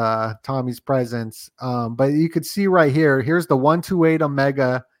with Tommy's presence. But you could see right here, here's the 128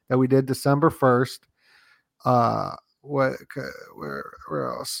 Omega that we did December 1st. Where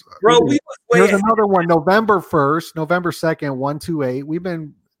else? Bro, here's another one, November 1st, November 2nd, 128. We've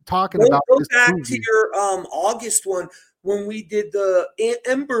been talking about go this back movie. to your August one when we did the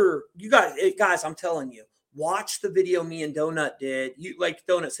Ember. You guys, I'm telling you, watch the video me and Donut did. You, like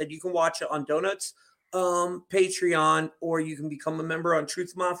Donut said, you can watch it on Donut's Patreon, or you can become a member on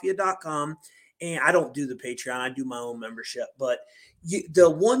truthmafia.com. And I don't do the Patreon, I do my own membership. But the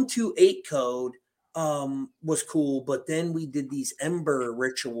 128 code was cool. But then we did these Ember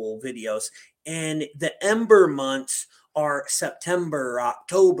ritual videos, and the Ember months are September,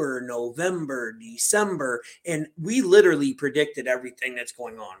 October, November, December, and we literally predicted everything that's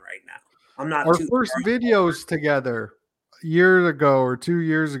going on right now. I'm not our first videos together years ago or 2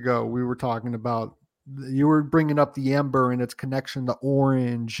 years ago. We were talking about, you were bringing up the Ember and its connection to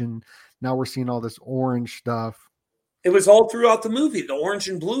orange, and now we're seeing all this orange stuff. It was all throughout the movie, the orange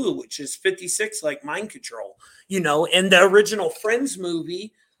and blue, which is 56, like Mind Control, and the original Friends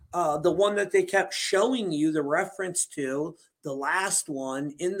movie, the one that they kept showing you the reference to, the last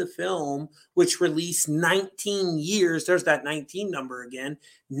one in the film, which released 19 years. There's that 19 number again,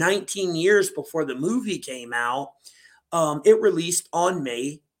 19 years before the movie came out. It released on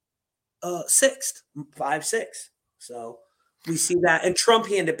May 6th, 5/6. So we see that. And Trump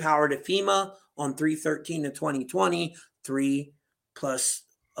handed power to FEMA on 3/13 of 2020. 3 plus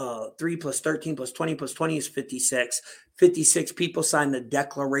 13 plus 20 plus 20 is 56. 56 people signed the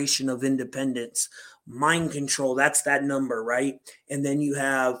Declaration of Independence. Mind control, that's that number, right? And then you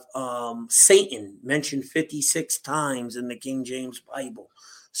have Satan mentioned 56 times in the King James Bible.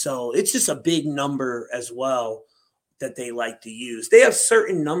 So it's just a big number as well that they like to use. They have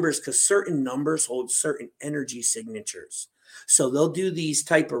certain numbers because certain numbers hold certain energy signatures. So they'll do these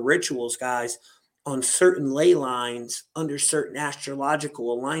type of rituals, guys, on certain ley lines under certain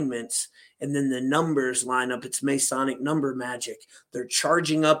astrological alignments, and then the numbers line up. It's Masonic number magic. They're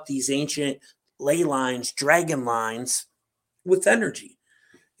charging up these ancient ley lines, dragon lines, with energy.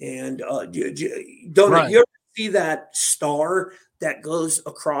 And Donut, you ever see that star that goes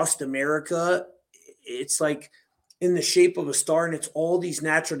across America? It's like in the shape of a star, and it's all these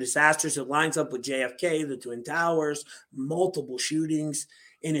natural disasters. It lines up with JFK, the Twin Towers, multiple shootings,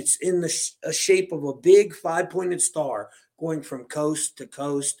 and it's in the shape of a big 5-pointed star going from coast to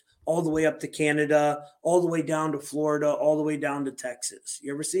coast, all the way up to Canada, all the way down to Florida, all the way down to Texas.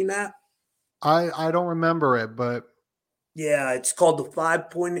 You ever seen that? I don't remember it, but yeah, it's called the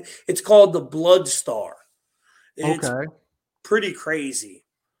 5-point. It's called the Blood Star. It's pretty crazy.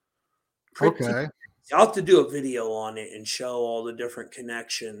 Okay. I'll have to do a video on it and show all the different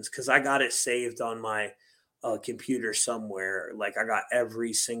connections because I got it saved on my computer somewhere. Like I got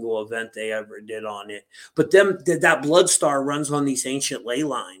every single event they ever did on it. But that Blood Star runs on these ancient ley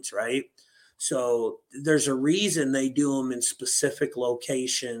lines, right? So there's a reason they do them in specific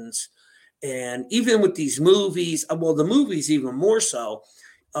locations. And even with these movies, well, the movies even more so,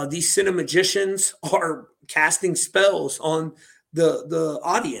 these cinemagicians are casting spells on the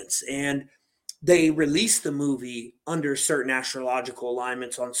audience, and they release the movie under certain astrological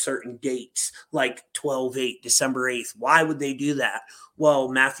alignments on certain dates, like 12/8, December 8th. Why would they do that? Well,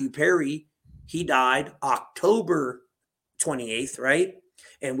 Matthew Perry, he died October 28th, right?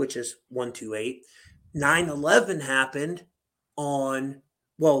 And which is 128. 9/11 happened on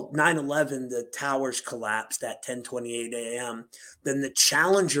 9/11, the towers collapsed at 10:28 a.m. Then the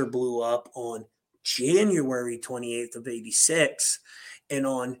Challenger blew up on January 28th of 86. And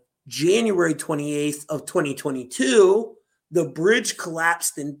on January 28th of 2022, the bridge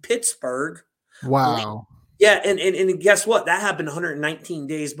collapsed in Pittsburgh. Wow. Yeah, and guess what? That happened 119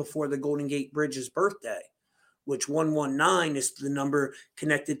 days before the Golden Gate Bridge's birthday, which 119 is the number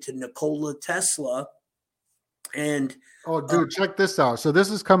connected to Nikola Tesla. And dude, check this out. So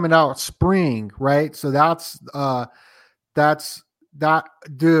this is coming out spring, right? So that's that,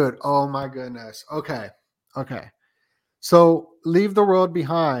 dude. Oh my goodness. Okay. So Leave the World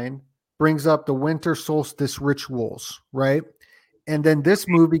Behind brings up the winter solstice rituals, right? And then this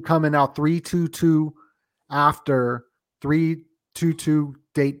movie coming out 322 after 322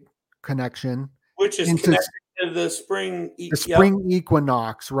 date connection, which is connected to the spring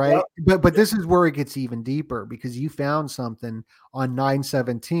equinox, right? Yep. But this is where it gets even deeper because you found something on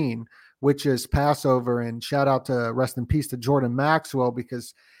 9/17, which is Passover. And shout out to rest in peace to Jordan Maxwell,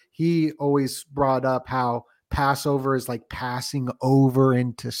 because he always brought up how Passover is like passing over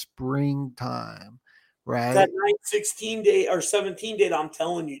into springtime, right? That 9/16 date or 17 date, I'm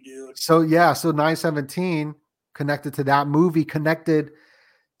telling you, dude. So 9/17 connected to that movie, connected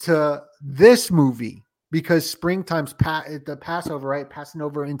to this movie, because springtime's the Passover, right? Passing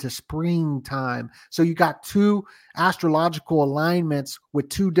over into springtime. So you got two astrological alignments with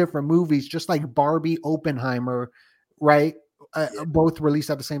two different movies, just like Barbie, Oppenheimer, right? Both released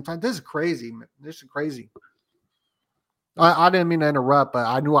at the same time. This is crazy, man. This is crazy. I didn't mean to interrupt, but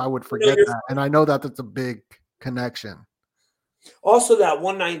I knew I would forget that. And I know that that's a big connection. Also, that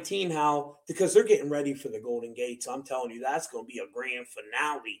 119, because they're getting ready for the Golden Gate. So I'm telling you, that's going to be a grand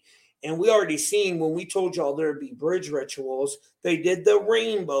finale. And we already seen when we told y'all there'd be bridge rituals, they did the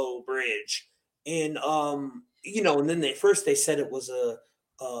Rainbow Bridge. And, and then they said it was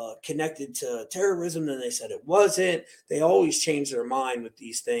connected to terrorism. Then they said it wasn't. They always change their mind with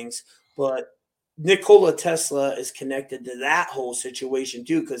these things. But Nikola Tesla is connected to that whole situation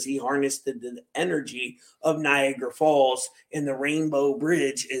too, because he harnessed the energy of Niagara Falls, and the Rainbow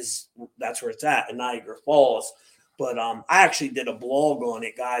Bridge that's where it's at in Niagara Falls. But I actually did a blog on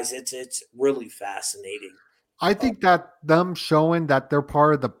it, guys. It's really fascinating. I think that them showing that they're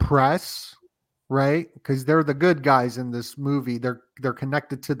part of the press, right? Because they're the good guys in this movie. They're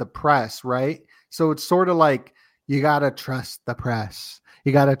connected to the press, right? So it's sort of like you gotta trust the press.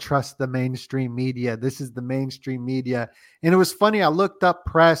 You got to trust the mainstream media. This is the mainstream media. And it was funny. I looked up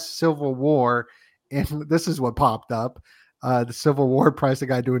press Civil War, and this is what popped up. The Civil War press, the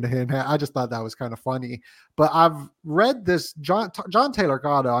guy doing the hand. I just thought that was kind of funny. But I've read this John Taylor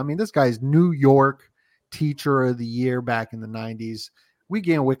Gatto. I mean, this guy's New York Teacher of the Year back in the 90s. we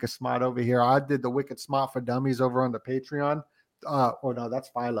getting wicked smart over here. I did the wicked smart for dummies over on the Patreon. Oh no, that's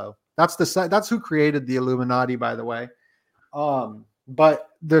Philo. That's who created the Illuminati, by the way. But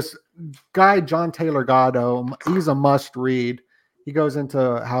this guy, John Taylor Gatto, he's a must read. He goes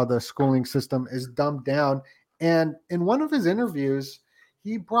into how the schooling system is dumbed down. And in one of his interviews,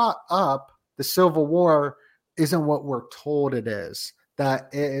 he brought up the Civil War isn't what we're told it is, that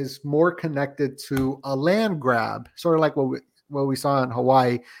it is more connected to a land grab, sort of like what we saw in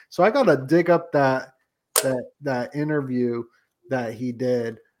Hawaii. So I got to dig up that interview that he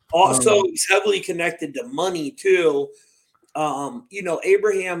did. Also, he's heavily connected to money too.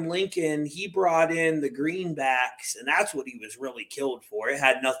 Abraham Lincoln, he brought in the greenbacks, and that's what he was really killed for. It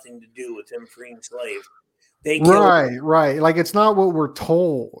had nothing to do with him freeing slaves. They killed him. Right. Like, it's not what we're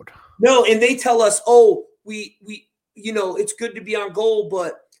told. No, and they tell us, oh, we it's good to be on gold,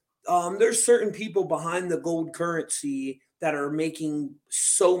 but there's certain people behind the gold currency that are making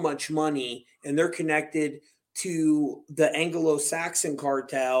so much money, and they're connected to the Anglo-Saxon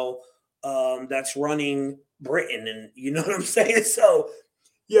cartel that's running Britain, and you know what I'm saying? So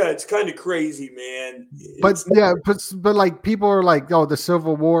yeah, it's kind of crazy, man. But like, people are like, oh, the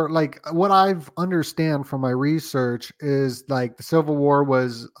Civil War. Like, what I've understand from my research is like the Civil War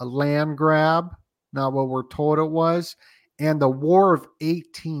was a land grab, not what we're told it was. And the War of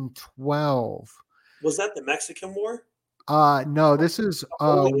 1812. Was that the Mexican War? No, this is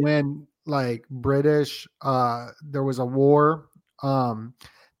when like British, there was a war.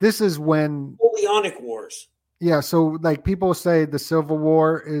 This is when Napoleonic Wars. Yeah, so like people say the Civil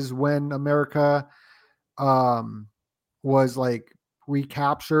War is when America was like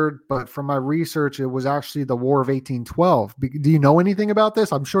recaptured, but from my research, it was actually the War of 1812. Do you know anything about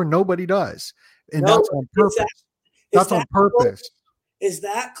this? I'm sure nobody does, and that's on purpose. That's on purpose. Is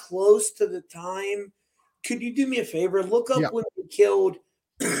that close to the time? Could you do me a favor? Look up when they killed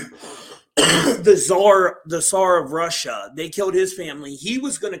the Tsar of Russia. They killed his family. He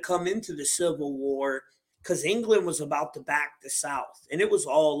was going to come into the Civil War because England was about to back the South, and it was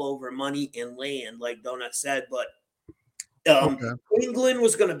all over money and land, like Donut said. But England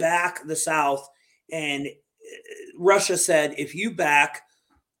was going to back the South, and Russia said, if you back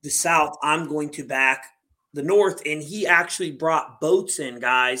the South, I'm going to back the North. And he actually brought boats in,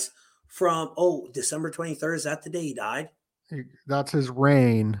 guys, from, December 23rd. Is that the day he died? That's his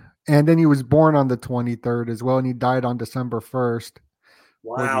reign. And then he was born on the 23rd as well, and he died on December 1st.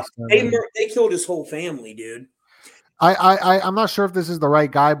 Wow. They killed his whole family, dude. I'm not sure if this is the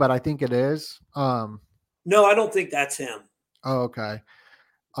right guy, but I think it is. No, I don't think that's him. Oh, okay.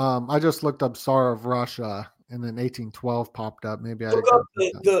 I just looked up Tsar of Russia, and then 1812 popped up. Maybe look up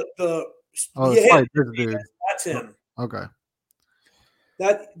the dude. That's him. Okay.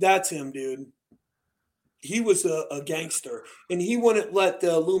 That's him, dude. He was a gangster, and he wouldn't let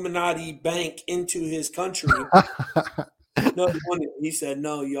the Illuminati bank into his country. No, he said,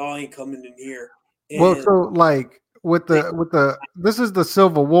 "No, y'all ain't coming in here." And well, so like with the this is the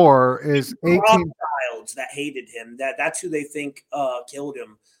Civil War is 18 Rothschilds that hated him. That's who they think killed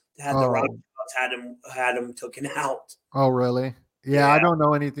him. The Rothschilds had him taken out. Oh, really? Yeah, I don't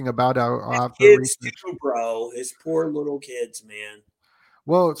know anything about it. I'll have to kids too, bro. His poor little kids, man.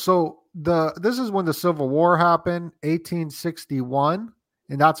 Well, so this is when the Civil War happened, 1861,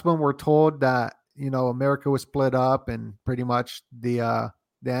 and that's when we're told that America was split up and pretty much the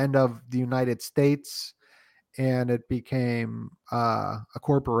end of the United States, and it became a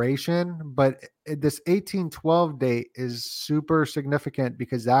corporation. But this 1812 date is super significant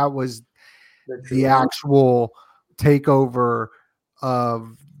because that was the actual takeover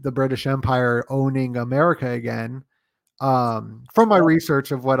of the British Empire owning America again. From my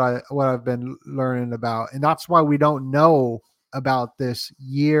research of what I've been learning about, and that's why we don't know about this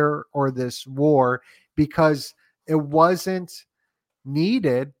year or this war, because it wasn't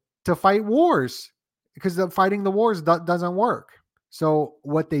needed to fight wars, because fighting the wars doesn't work. So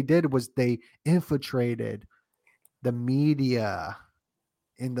what they did was they infiltrated the media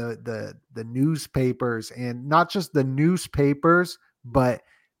in the newspapers, and not just the newspapers, but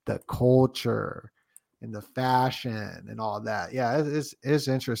the culture and the fashion and all that. Yeah, it's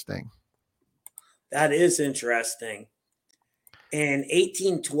interesting. That is interesting. And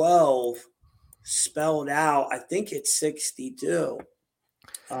 1812 spelled out, I think it's 62.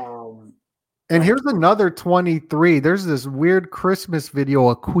 And here's another 23. There's this weird Christmas video,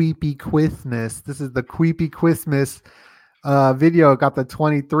 a Queepy Christmas. This is the Queepy Christmas video. Got the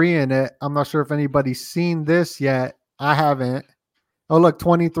 23 in it. I'm not sure if anybody's seen this yet. I haven't. Oh, look,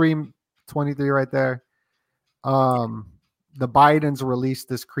 23 right there. The Bidens released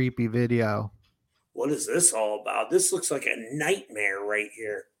this creepy video. what is this all about? This looks like a nightmare right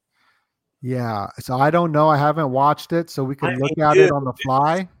here. Yeah. So I don't know. I haven't watched it, so we can look at dude, it on the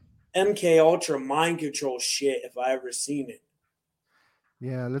fly. MK Ultra mind control shit if I ever seen it.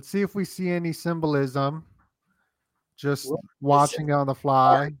 Yeah. Let's see if we see any symbolism. Just Look, watching it on the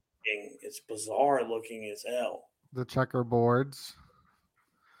fly. it's bizarre looking as hell. The checkerboards.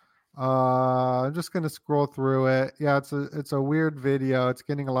 I'm just gonna scroll through it. Yeah, it's a weird video. It's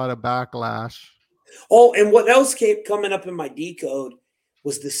getting a lot of backlash. Oh, and what else kept coming up in my decode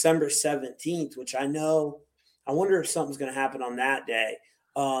was December 17th, which I wonder if something's going to happen on that day.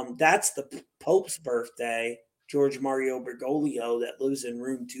 That's the Pope's birthday, George Mario Bergoglio, that lives in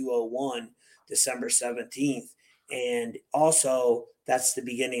room 201, December 17th. And also, that's the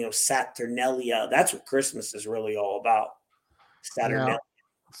beginning of Saturnalia. That's what Christmas is really all about. Saturnalia. Yeah,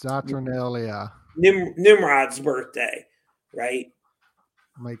 Saturnalia. Nimrod's birthday, right?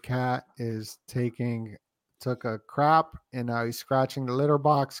 My cat is took a crap and now he's scratching the litter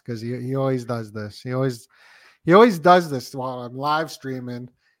box because he always does this. He always does this while I'm live streaming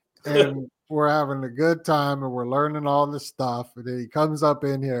and we're having a good time and we're learning all this stuff. And then he comes up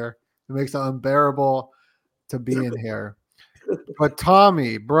in here. It makes it unbearable to be in here. But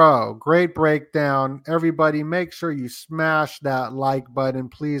Tommy, bro, great breakdown. Everybody, make sure you smash that like button,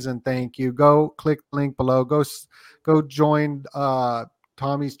 please and thank you. Go click the link below. Go join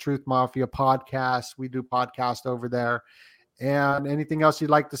Tommy's Truth Mafia podcast. We do podcast over there. And anything else you'd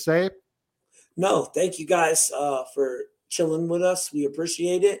like to say? No, thank you guys for chilling with us. We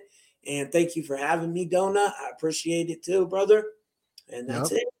appreciate it. And thank you for having me, Donut. I appreciate it too, brother. And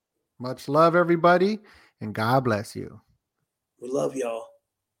that's it. Much love, everybody. And God bless you. We love y'all.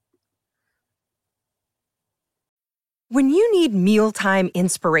 When you need mealtime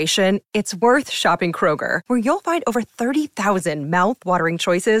inspiration, it's worth shopping Kroger, where you'll find over 30,000 mouth-watering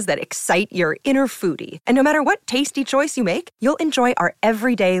choices that excite your inner foodie. And no matter what tasty choice you make, you'll enjoy our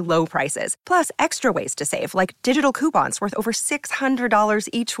everyday low prices, plus extra ways to save, like digital coupons worth over $600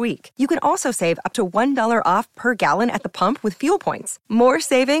 each week. You can also save up to $1 off per gallon at the pump with fuel points. More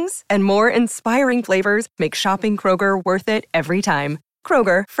savings and more inspiring flavors make shopping Kroger worth it every time.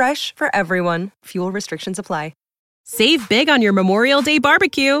 Kroger, fresh for everyone. Fuel restrictions apply. Save big on your Memorial Day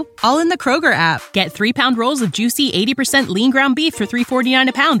barbecue, all in the Kroger app. Get 3-pound rolls of juicy 80% lean ground beef for $3.49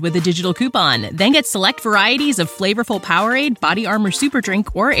 a pound with a digital coupon. Then get select varieties of flavorful Powerade, Body Armor Super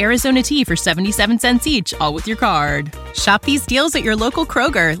Drink, or Arizona tea for 77 cents each, all with your card. Shop these deals at your local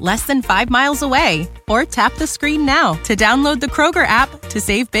Kroger, less than 5 miles away. Or tap the screen now to download the Kroger app to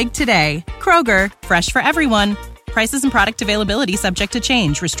save big today. Kroger, fresh for everyone. Prices and product availability subject to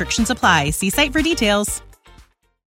change. Restrictions apply. See site for details.